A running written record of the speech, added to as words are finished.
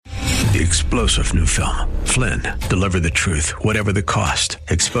The explosive new film, Flynn, deliver the truth, whatever the cost,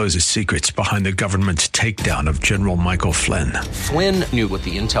 exposes secrets behind the government's takedown of General Michael Flynn. Flynn knew what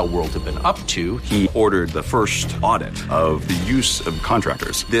the intel world had been up to. He ordered the first audit of the use of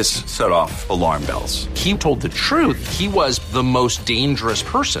contractors. This set off alarm bells. He told the truth. He was the most dangerous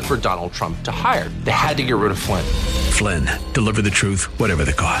person for Donald Trump to hire. They had to get rid of Flynn. Flynn, deliver the truth, whatever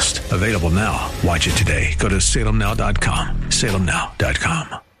the cost. Available now. Watch it today. Go to salemnow.com.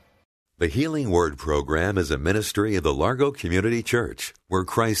 salemnow.com. The Healing Word program is a ministry of the Largo Community Church, where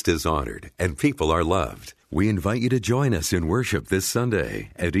Christ is honored and people are loved. We invite you to join us in worship this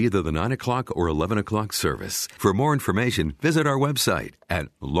Sunday at either the 9 o'clock or 11 o'clock service. For more information, visit our website at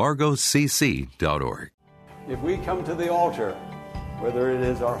largocc.org. If we come to the altar, whether it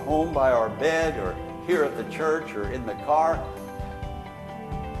is our home by our bed or here at the church or in the car,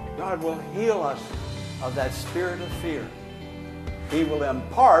 God will heal us of that spirit of fear. He will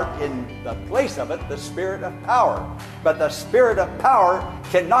impart in the place of it the spirit of power. But the spirit of power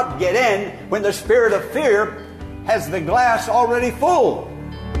cannot get in when the spirit of fear has the glass already full.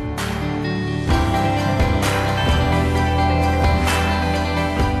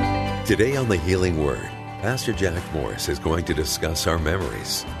 Today on The Healing Word, Pastor Jack Morris is going to discuss our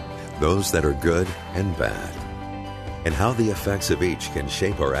memories, those that are good and bad, and how the effects of each can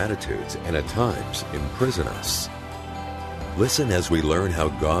shape our attitudes and at times imprison us. Listen as we learn how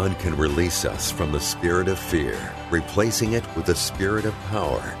God can release us from the spirit of fear, replacing it with the spirit of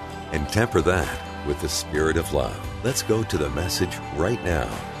power, and temper that with the spirit of love. Let's go to the message right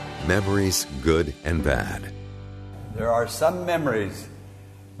now. Memories, good and bad. There are some memories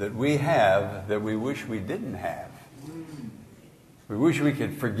that we have that we wish we didn't have. We wish we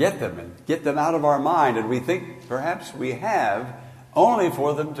could forget them and get them out of our mind, and we think perhaps we have, only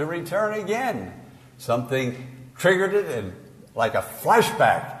for them to return again. Something triggered it, and like a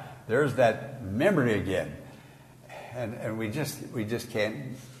flashback, there's that memory again. And we just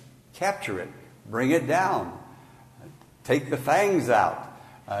can't capture it, bring it down, take the fangs out.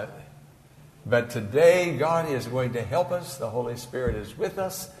 But today, God is going to help us. The Holy Spirit is with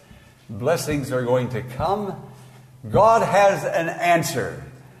us. Blessings are going to come. God has an answer.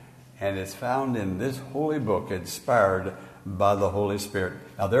 And it's found in this holy book, inspired by the Holy Spirit.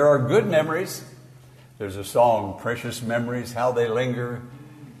 Now, there are good memories. There's a song, Precious Memories, How They Linger,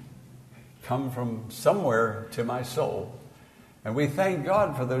 come from somewhere to my soul. And we thank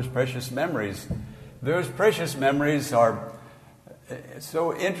God for those precious memories. Those precious memories are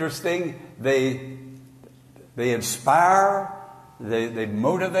so interesting. They inspire, they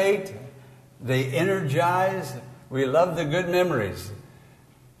motivate, they energize. We love the good memories.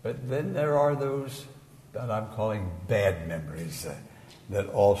 But then there are those that I'm calling bad memories that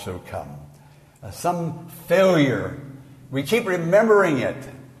also come. Some failure. We keep remembering it,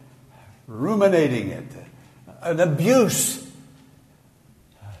 ruminating it. An abuse,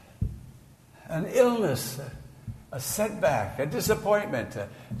 an illness, a setback, a disappointment.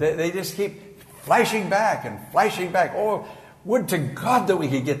 They just keep flashing back and flashing back. Oh, would to God that we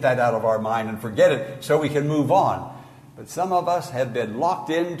could get that out of our mind and forget it so we can move on. But some of us have been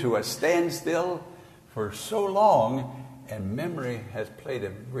locked into a standstill for so long, and memory has played a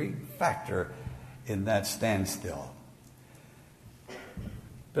great factor in that standstill.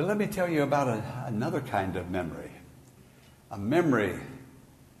 But let me tell you about another kind of memory. A memory,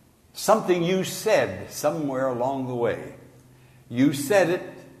 something you said somewhere along the way. You said it.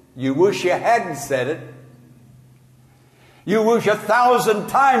 You wish you hadn't said it. You wish 1,000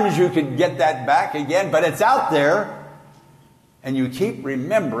 times you could get that back again, but it's out there. And you keep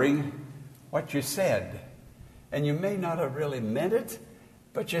remembering what you said. And you may not have really meant it,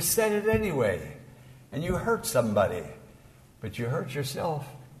 but you said it anyway. And you hurt somebody, but you hurt yourself.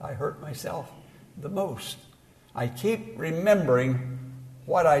 I hurt myself the most. I keep remembering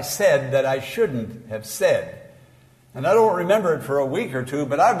what I said that I shouldn't have said. And I don't remember it for a week or two,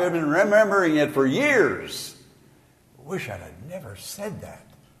 but I've been remembering it for years. I wish I'd have never said that.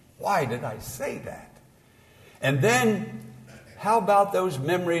 Why did I say that? And then, how about those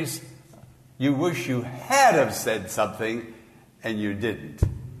memories you wish you had have said something and you didn't?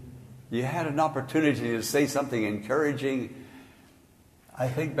 You had an opportunity to say something encouraging. I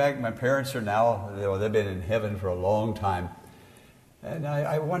think back, my parents are now, they've been in heaven for a long time. And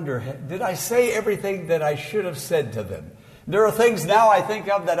I wonder, did I say everything that I should have said to them? There are things now I think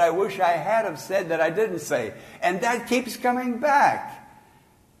of that I wish I had have said that I didn't say. And that keeps coming back.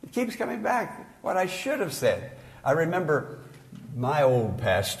 It keeps coming back, what I should have said. I remember my old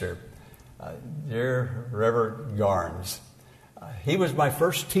pastor, dear Reverend Garnes. He was my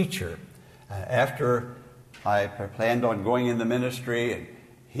first teacher after I planned on going in the ministry, and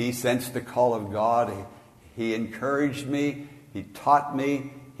He sensed the call of God. He encouraged me. He taught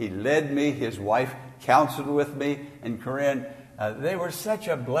me. He led me. His wife counseled with me. And Corinne, they were such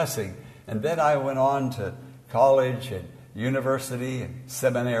a blessing. And then I went on to college and university and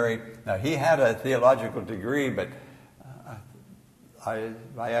seminary. Now, he had a theological degree, but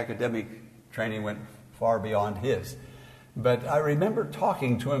my academic training went far beyond his. But I remember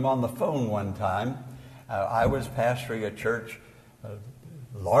talking to him on the phone one time. I was pastoring a church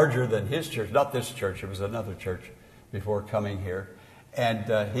larger than his church. Not this church, it was another church before coming here.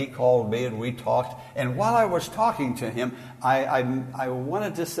 And he called me and we talked. And while I was talking to him, I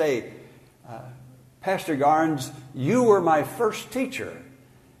wanted to say, Pastor Garnes, you were my first teacher.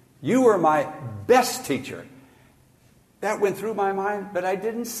 You were my best teacher. That went through my mind, but I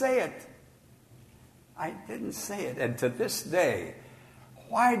didn't say it. I didn't say it. And to this day,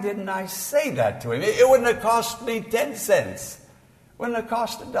 why didn't I say that to him? It wouldn't have cost me 10 cents. Wouldn't have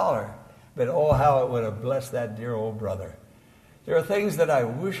cost $1. But oh, how it would have blessed that dear old brother. There are things that I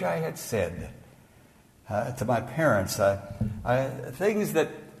wish I had said to my parents. Things that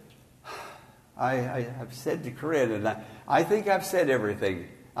I have said to Corinne, and I think I've said everything.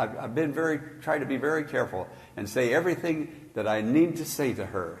 I've been tried to be very careful and say everything that I need to say to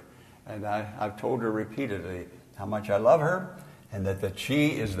her. And I've told her repeatedly how much I love her and that she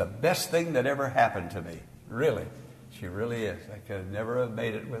is the best thing that ever happened to me. Really. She really is. I could never have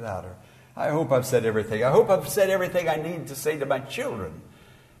made it without her. I hope I've said everything. I hope I've said everything I need to say to my children.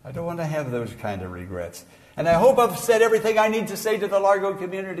 I don't want to have those kind of regrets. And I hope I've said everything I need to say to the Largo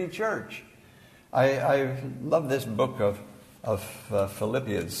Community Church. I love this book of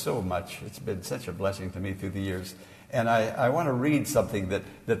Philippians so much. It's been such a blessing to me through the years. And I want to read something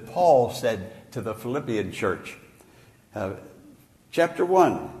that Paul said to the Philippian church. Chapter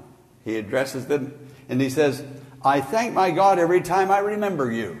 1, he addresses them, and he says, I thank my God every time I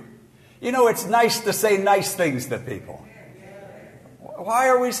remember you. You know, it's nice to say nice things to people. Why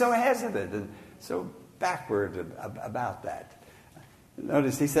are we so hesitant and so backward about that?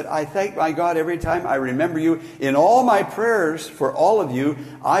 Notice he said, I thank my God every time I remember you. In all my prayers for all of you,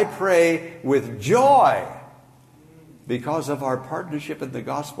 I pray with joy because of our partnership in the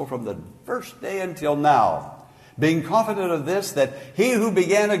gospel from the first day until now. Being confident of this, that he who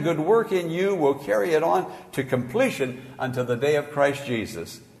began a good work in you will carry it on to completion until the day of Christ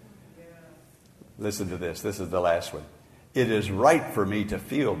Jesus. Listen to this. This is the last one. It is right for me to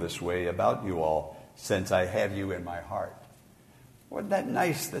feel this way about you all since I have you in my heart. Wasn't that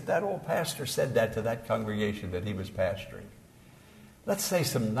nice that old pastor said that to that congregation that he was pastoring? Let's say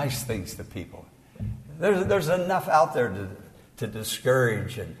some nice things to people. There's enough out there to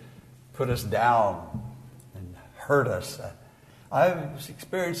discourage and put us down and hurt us. I've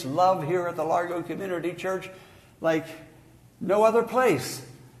experienced love here at the Largo Community Church like no other place.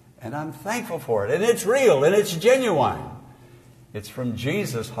 And I'm thankful for it. And it's real and it's genuine. It's from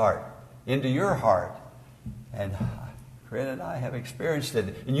Jesus' heart into your heart. And Corinne and I have experienced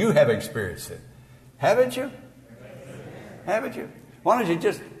it. And you have experienced it. Haven't you? Haven't you? Why don't you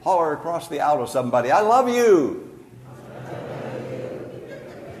just holler across the aisle to somebody, I love you.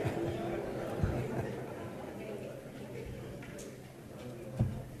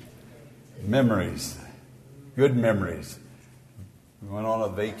 Memories. Good memories. We went on a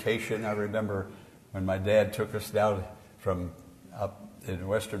vacation. I remember when my dad took us down from up in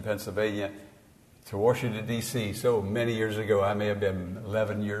western Pennsylvania to Washington, D.C. so many years ago. I may have been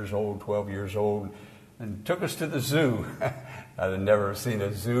 11 years old, 12 years old, and took us to the zoo. I'd never seen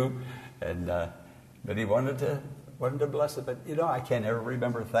a zoo, but he wanted to bless it. But, you know, I can't ever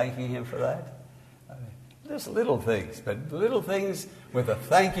remember thanking him for that. Just little things, but little things with a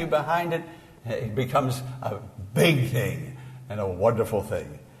thank you behind it, it becomes a big thing and a wonderful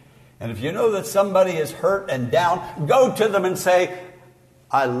thing. And if you know that somebody is hurt and down, go to them and say,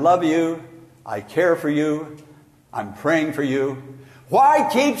 I love you, I care for you, I'm praying for you. Why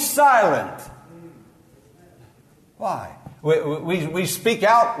keep silent? Why? We speak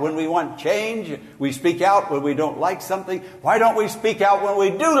out when we want change. We speak out when we don't like something. Why don't we speak out when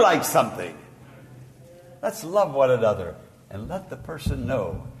we do like something? Let's love one another and let the person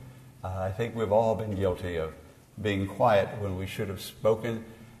know. I think we've all been guilty of being quiet when we should have spoken,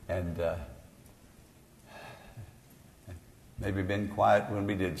 and maybe been quiet when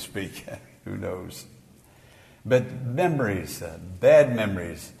we did speak. Who knows? But memories, bad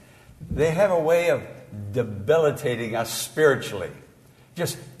memories, they have a way of debilitating us spiritually,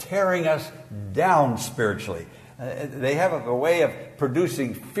 just tearing us down spiritually. They have a way of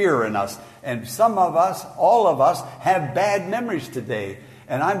producing fear in us. And some of us, all of us, have bad memories today.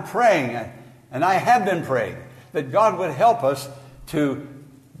 And I'm praying, and I have been praying, that God would help us to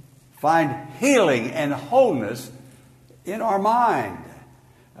find healing and wholeness in our mind.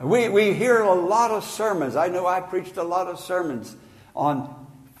 We hear a lot of sermons. I know I preached a lot of sermons on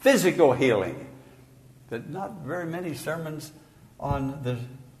physical healing, but not very many sermons on the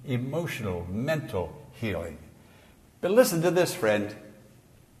emotional, mental healing. But listen to this, friend.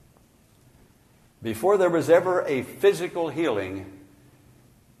 Before there was ever a physical healing,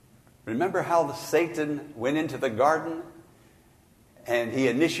 remember how Satan went into the garden and he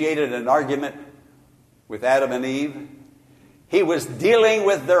initiated an argument with Adam and Eve? He was dealing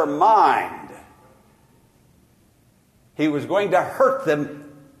with their mind. He was going to hurt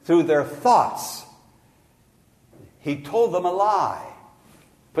them through their thoughts. He told them a lie,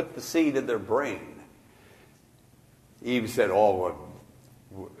 put the seed in their brain. Eve said,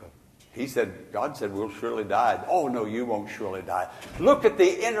 God said, we'll surely die. Oh, no, you won't surely die. Look at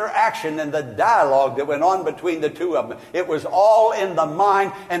the interaction and the dialogue that went on between the two of them. It was all in the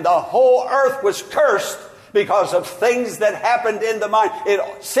mind, and the whole earth was cursed because of things that happened in the mind.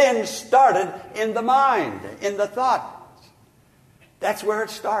 Sin started in the mind, in the thoughts. That's where it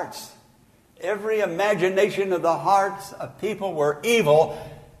starts. Every imagination of the hearts of people were evil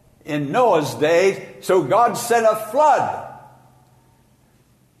in Noah's day, so God sent a flood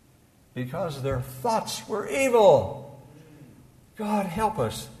because their thoughts were evil. God help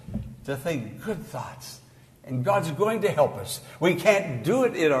us to think good thoughts, and God's going to help us. We can't do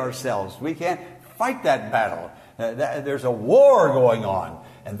it in ourselves. We can't fight that battle. There's a war going on,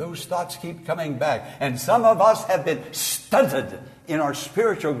 and those thoughts keep coming back. And some of us have been stunted in our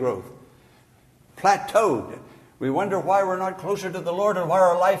spiritual growth, plateaued. We wonder why we're not closer to the Lord and why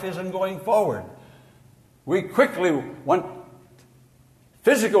our life isn't going forward. We quickly want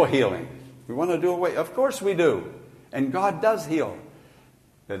physical healing. We want to do away. Of course we do. And God does heal.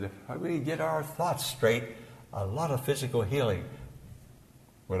 But if we get our thoughts straight, a lot of physical healing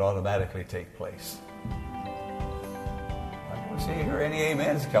would automatically take place. I don't see here any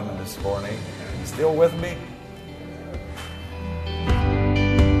amens coming this morning. You still with me?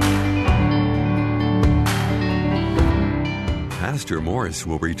 Pastor Morris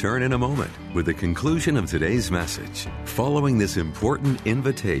will return in a moment with the conclusion of today's message, following this important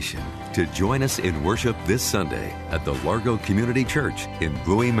invitation to join us in worship this Sunday at the Largo Community Church in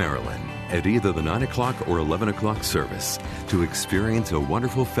Bowie, Maryland, at either the 9 o'clock or 11 o'clock service, to experience a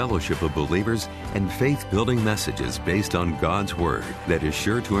wonderful fellowship of believers and faith-building messages based on God's Word that is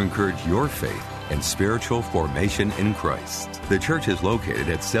sure to encourage your faith and spiritual formation in Christ. The church is located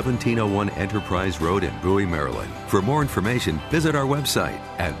at 1701 Enterprise Road in Bowie, Maryland. For more information, visit our website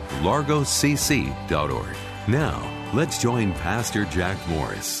at largocc.org. Now, let's join Pastor Jack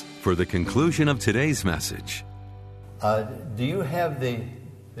Morris for the conclusion of today's message. Do you have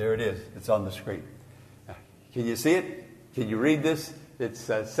there it is. It's on the screen. Can you see it? Can you read this? It's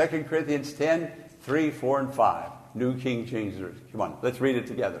 2 Corinthians 10, 3, 4, and 5. New King James Version. Come on, let's read it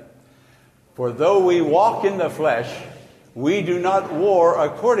together. For though we walk in the flesh, we do not war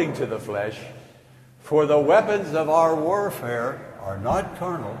according to the flesh. For the weapons of our warfare are not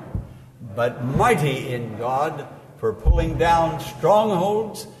carnal, but mighty in God for pulling down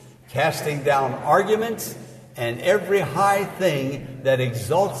strongholds, casting down arguments, and every high thing that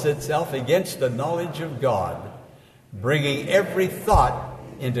exalts itself against the knowledge of God, bringing every thought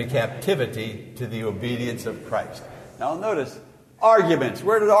into captivity to the obedience of Christ. Now notice, arguments.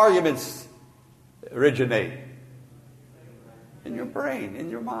 Where did arguments originate? In your brain, in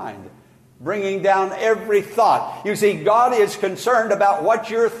your mind. Bringing down every thought. You see, God is concerned about what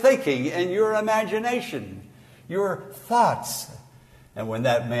you're thinking and your imagination, your thoughts. And when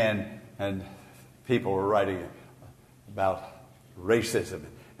that man and people were writing about racism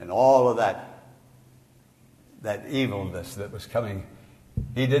and all of that evilness that was coming,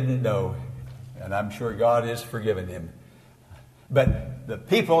 he didn't know, and I'm sure God has forgiven him. But the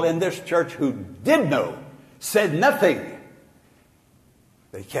people in this church who did know said nothing.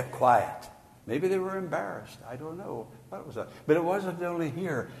 They kept quiet. Maybe they were embarrassed. I don't know what was that. But it wasn't only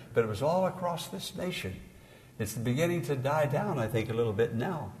here, but it was all across this nation. It's beginning to die down, I think, a little bit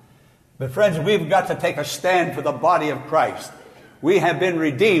now. But friends, we've got to take a stand for the body of Christ. We have been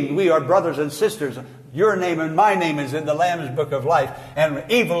redeemed. We are brothers and sisters. Your name and my name is in the Lamb's Book of Life. And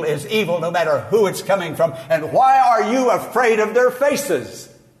evil is evil no matter who it's coming from. And why are you afraid of their faces?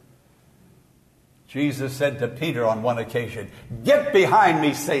 Jesus said to Peter on one occasion, "Get behind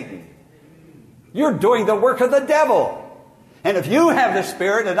me, Satan. You're doing the work of the devil." And if you have the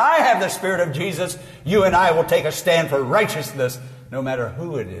Spirit and I have the Spirit of Jesus, you and I will take a stand for righteousness no matter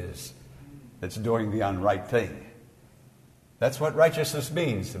who it is that's doing the unright thing. That's what righteousness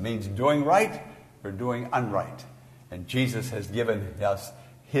means. It means doing right or doing unright. And Jesus has given us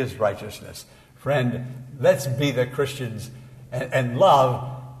His righteousness. Friend, let's be the Christians and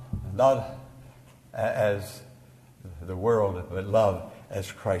love, not as the world, but love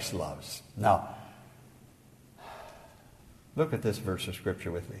as Christ loves. Now, look at this verse of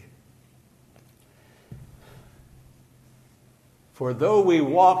Scripture with me. For though we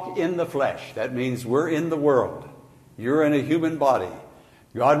walk in the flesh, that means we're in the world. You're in a human body.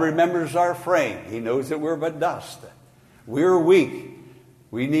 God remembers our frame. He knows that we're but dust. We're weak.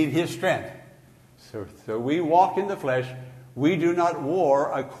 We need His strength. So we walk in the flesh. We do not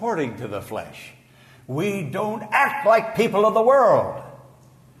war according to the flesh. We don't act like people of the world.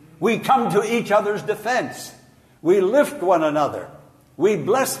 We come to each other's defense. We lift one another. We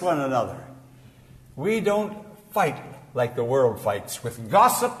bless one another. We don't fight like the world fights, with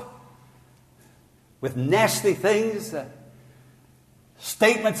gossip, with nasty things,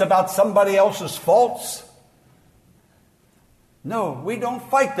 statements about somebody else's faults. No, we don't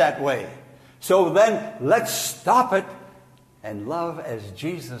fight that way. So then, let's stop it and love as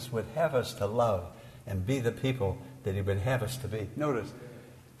Jesus would have us to love and be the people that He would have us to be. Notice,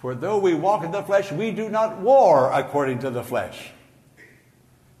 for though we walk in the flesh, we do not war according to the flesh.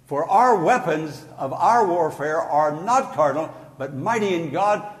 For our weapons of our warfare are not carnal, but mighty in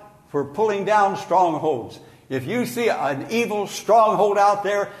God for pulling down strongholds. If you see an evil stronghold out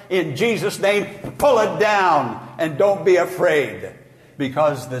there, in Jesus' name, pull it down and don't be afraid.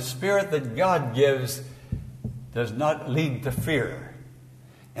 Because the Spirit that God gives does not lead to fear.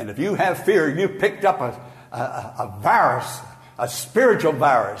 And if you have fear, you picked up a virus, a spiritual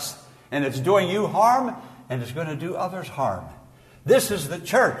virus, and it's doing you harm and it's going to do others harm. This is the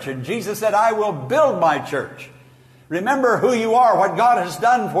church, and Jesus said, I will build my church. Remember who you are, what God has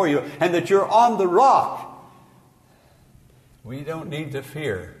done for you, and that you're on the rock. We don't need to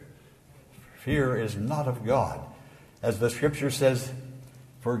fear. Fear is not of God. As the Scripture says,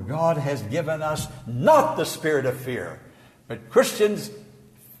 for God has given us not the spirit of fear. But Christians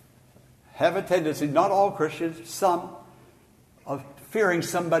have a tendency, not all Christians, some, of fearing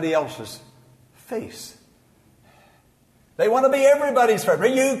somebody else's face. They want to be everybody's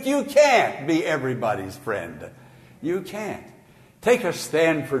friend. You can't be everybody's friend. You can't. Take a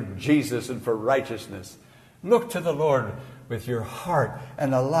stand for Jesus and for righteousness. Look to the Lord with your heart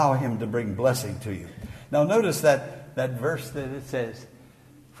and allow Him to bring blessing to you. Now notice that verse that it says,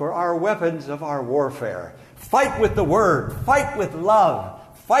 for our weapons of our warfare. Fight with the Word. Fight with love.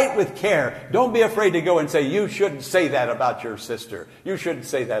 Fight with care. Don't be afraid to go and say, you shouldn't say that about your sister. You shouldn't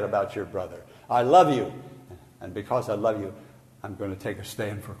say that about your brother. I love you. And because I love you, I'm going to take a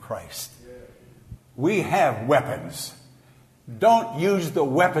stand for Christ. We have weapons. Don't use the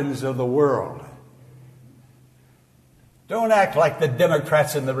weapons of the world. Don't act like the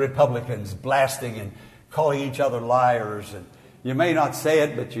Democrats and the Republicans, blasting and calling each other liars. And you may not say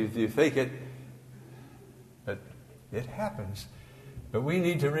it, but you think it. But it happens. But we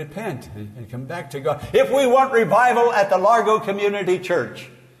need to repent and come back to God. If we want revival at the Largo Community Church,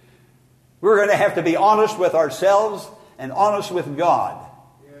 we're going to have to be honest with ourselves and honest with God.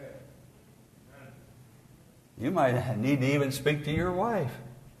 You might need to even speak to your wife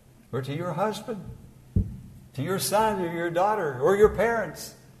or to your husband, to your son or your daughter or your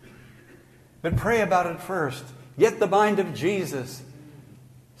parents. But pray about it first. Get the mind of Jesus.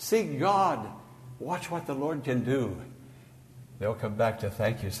 Seek God. Watch what the Lord can do. They'll come back to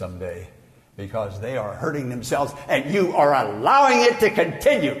thank you someday because they are hurting themselves and you are allowing it to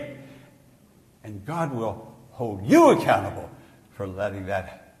continue. And God will hold you accountable for letting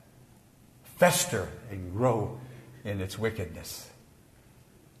that fester and grow in its wickedness.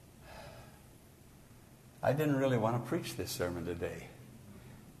 I didn't really want to preach this sermon today,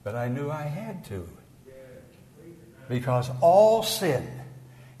 but I knew I had to. Because all sin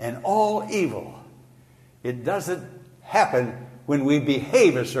and all evil, it doesn't happen when we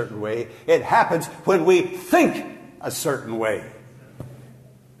behave a certain way. It happens when we think a certain way.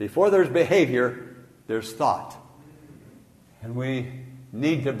 Before there's behavior, there's thought. And we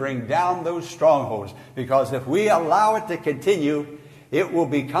need to bring down those strongholds, because if we allow it to continue, it will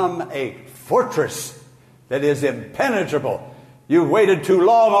become a fortress that is impenetrable. You've waited too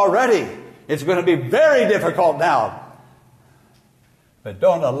long already. It's going to be very difficult now. But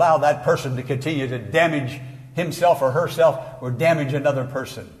don't allow that person to continue to damage himself or herself or damage another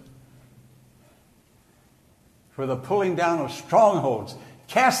person. For the pulling down of strongholds,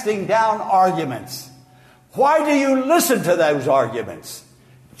 casting down arguments. Why do you listen to those arguments?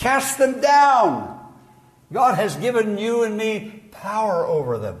 Cast them down. God has given you and me power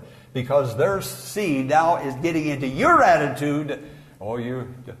over them, because their seed now is getting into your attitude.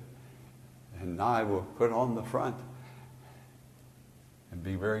 And I will put on the front. And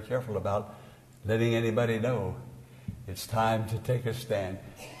be very careful about letting anybody know it's time to take a stand.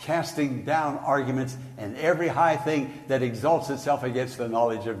 Casting down arguments and every high thing that exalts itself against the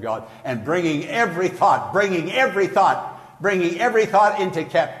knowledge of God. And bringing every thought into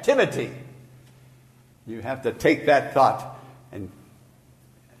captivity. You have to take that thought and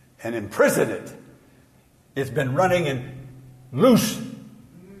imprison it. It's been running and loose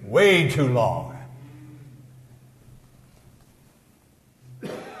way too long.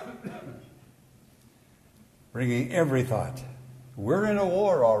 Bringing every thought. We're in a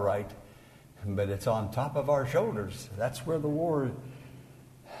war, all right, but it's on top of our shoulders. That's where the war is.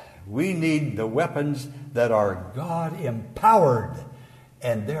 We need the weapons that are God-empowered,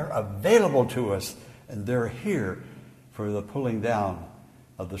 and they're available to us, and they're here for the pulling down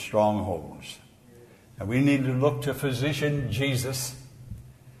of the strongholds. And we need to look to physician Jesus.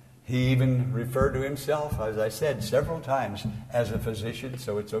 He even referred to himself, as I said, several times as a physician,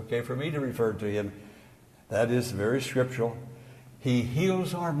 so it's okay for me to refer to him. That is very scriptural. He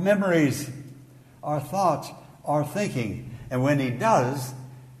heals our memories, our thoughts, our thinking. And when he does,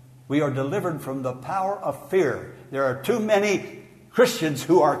 we are delivered from the power of fear. There are too many Christians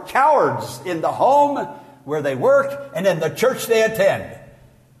who are cowards in the home where they work and in the church they attend.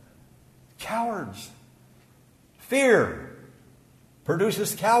 Cowards. Fear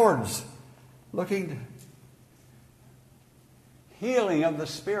produces cowards. Looking to healing of the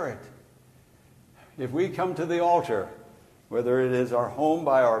Spirit. If we come to the altar, whether it is our home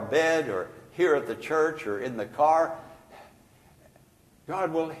by our bed or here at the church or in the car,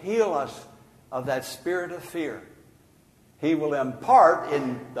 God will heal us of that spirit of fear. He will impart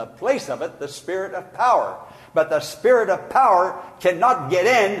in the place of it the spirit of power. But the spirit of power cannot get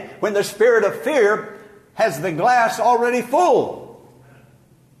in when the spirit of fear has the glass already full.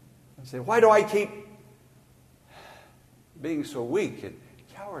 I say, why do I keep being so weak and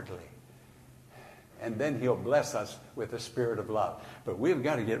cowardly? And then he'll bless us with the spirit of love. But we've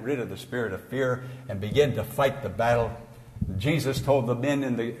got to get rid of the spirit of fear and begin to fight the battle. Jesus told the men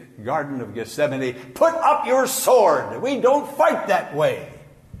in the Garden of Gethsemane, put up your sword. We don't fight that way.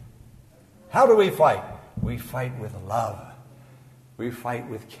 How do we fight? We fight with love. We fight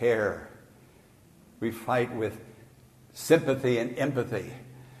with care. We fight with sympathy and empathy.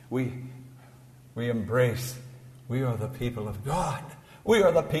 We embrace. We are the people of God. We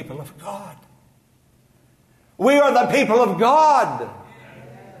are the people of God. We are the people of God.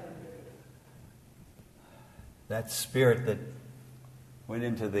 That spirit that went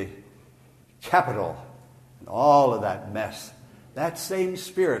into the Capitol and all of that mess, that same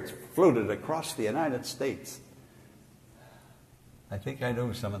spirit floated across the United States. I think I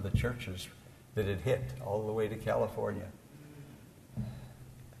know some of the churches that it hit all the way to California.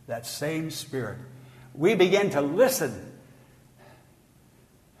 That same spirit. We began to listen.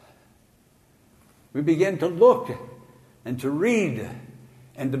 We begin to look and to read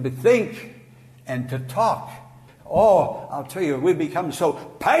and to think and to talk. Oh, I'll tell you, we become so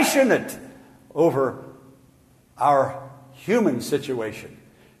passionate over our human situation.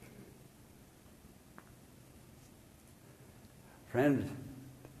 Friend,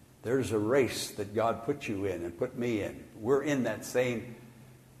 there's a race that God put you in and put me in. We're in that same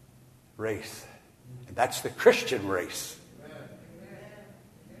race. And that's the Christian race.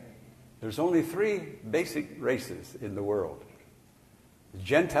 There's only 3 basic races in the world. The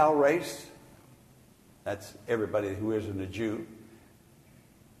Gentile race, that's everybody who isn't a Jew.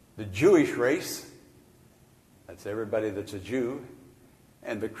 The Jewish race, that's everybody that's a Jew.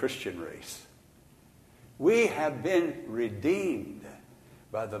 And the Christian race. We have been redeemed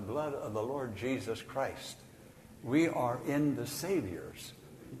by the blood of the Lord Jesus Christ. We are in the Savior's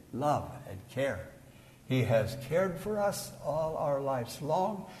love and care. He has cared for us all our lives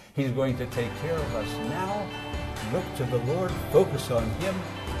long. He's going to take care of us now. Look to the Lord, focus on Him,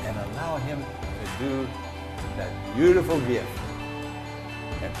 and allow Him to do that beautiful gift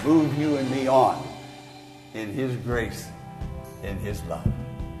and move you and me on in His grace, in His love.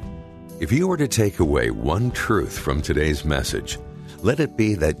 If you were to take away one truth from today's message, let it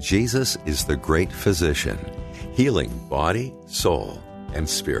be that Jesus is the great physician, healing body, soul, and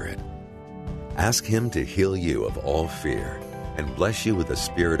spirit. Ask Him to heal you of all fear and bless you with a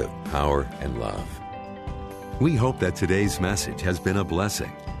spirit of power and love. We hope that today's message has been a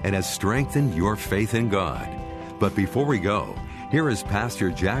blessing and has strengthened your faith in God. But before we go, here is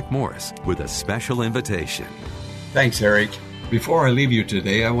Pastor Jack Morris with a special invitation. Thanks, Eric. Before I leave you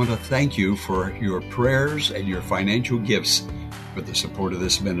today, I want to thank you for your prayers and your financial gifts for the support of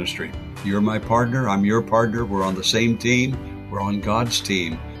this ministry. You're my partner. I'm your partner. We're on the same team. We're on God's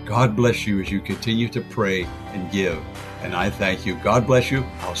team. God bless you as you continue to pray and give. And I thank you. God bless you.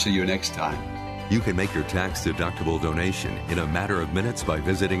 I'll see you next time. You can make your tax-deductible donation in a matter of minutes by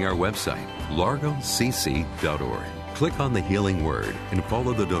visiting our website, largocc.org. Click on the Healing Word and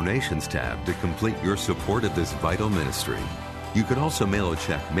follow the Donations tab to complete your support of this vital ministry. You can also mail a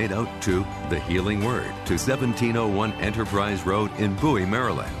check made out to The Healing Word to 1701 Enterprise Road in Bowie,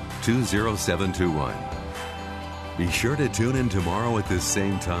 Maryland, 20721. Be sure to tune in tomorrow at this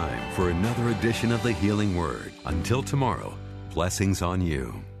same time for another edition of The Healing Word. Until tomorrow, blessings on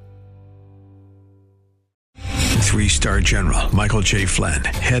you. 3-star General Michael J. Flynn,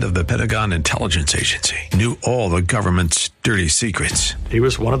 head of the Pentagon Intelligence Agency, knew all the government's dirty secrets. He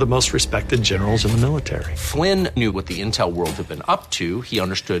was one of the most respected generals in the military. Flynn knew what the intel world had been up to. He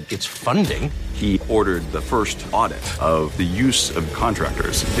understood its funding. He ordered the first audit of the use of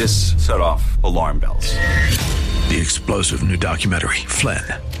contractors. This set off alarm bells. The explosive new documentary, Flynn,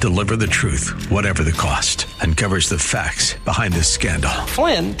 Deliver the Truth, Whatever the Cost, uncovers the facts behind this scandal.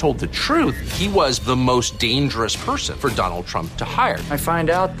 Flynn told the truth. He was the most dangerous person for Donald Trump to hire. I find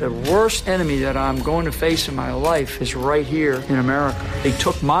out the worst enemy that I'm going to face in my life is right here in America. They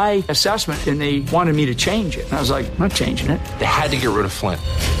took my assessment and they wanted me to change it. And I was like, I'm not changing it. They had to get rid of Flynn.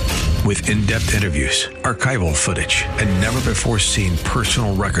 With in-depth interviews, archival footage, and never-before-seen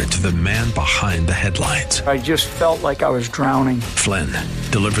personal records of the man behind the headlines. I just felt like I was drowning. Flynn,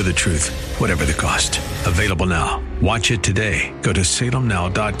 Deliver the Truth, Whatever the Cost. Available now. Watch it today. Go to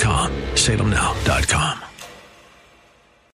salemnow.com. salemnow.com.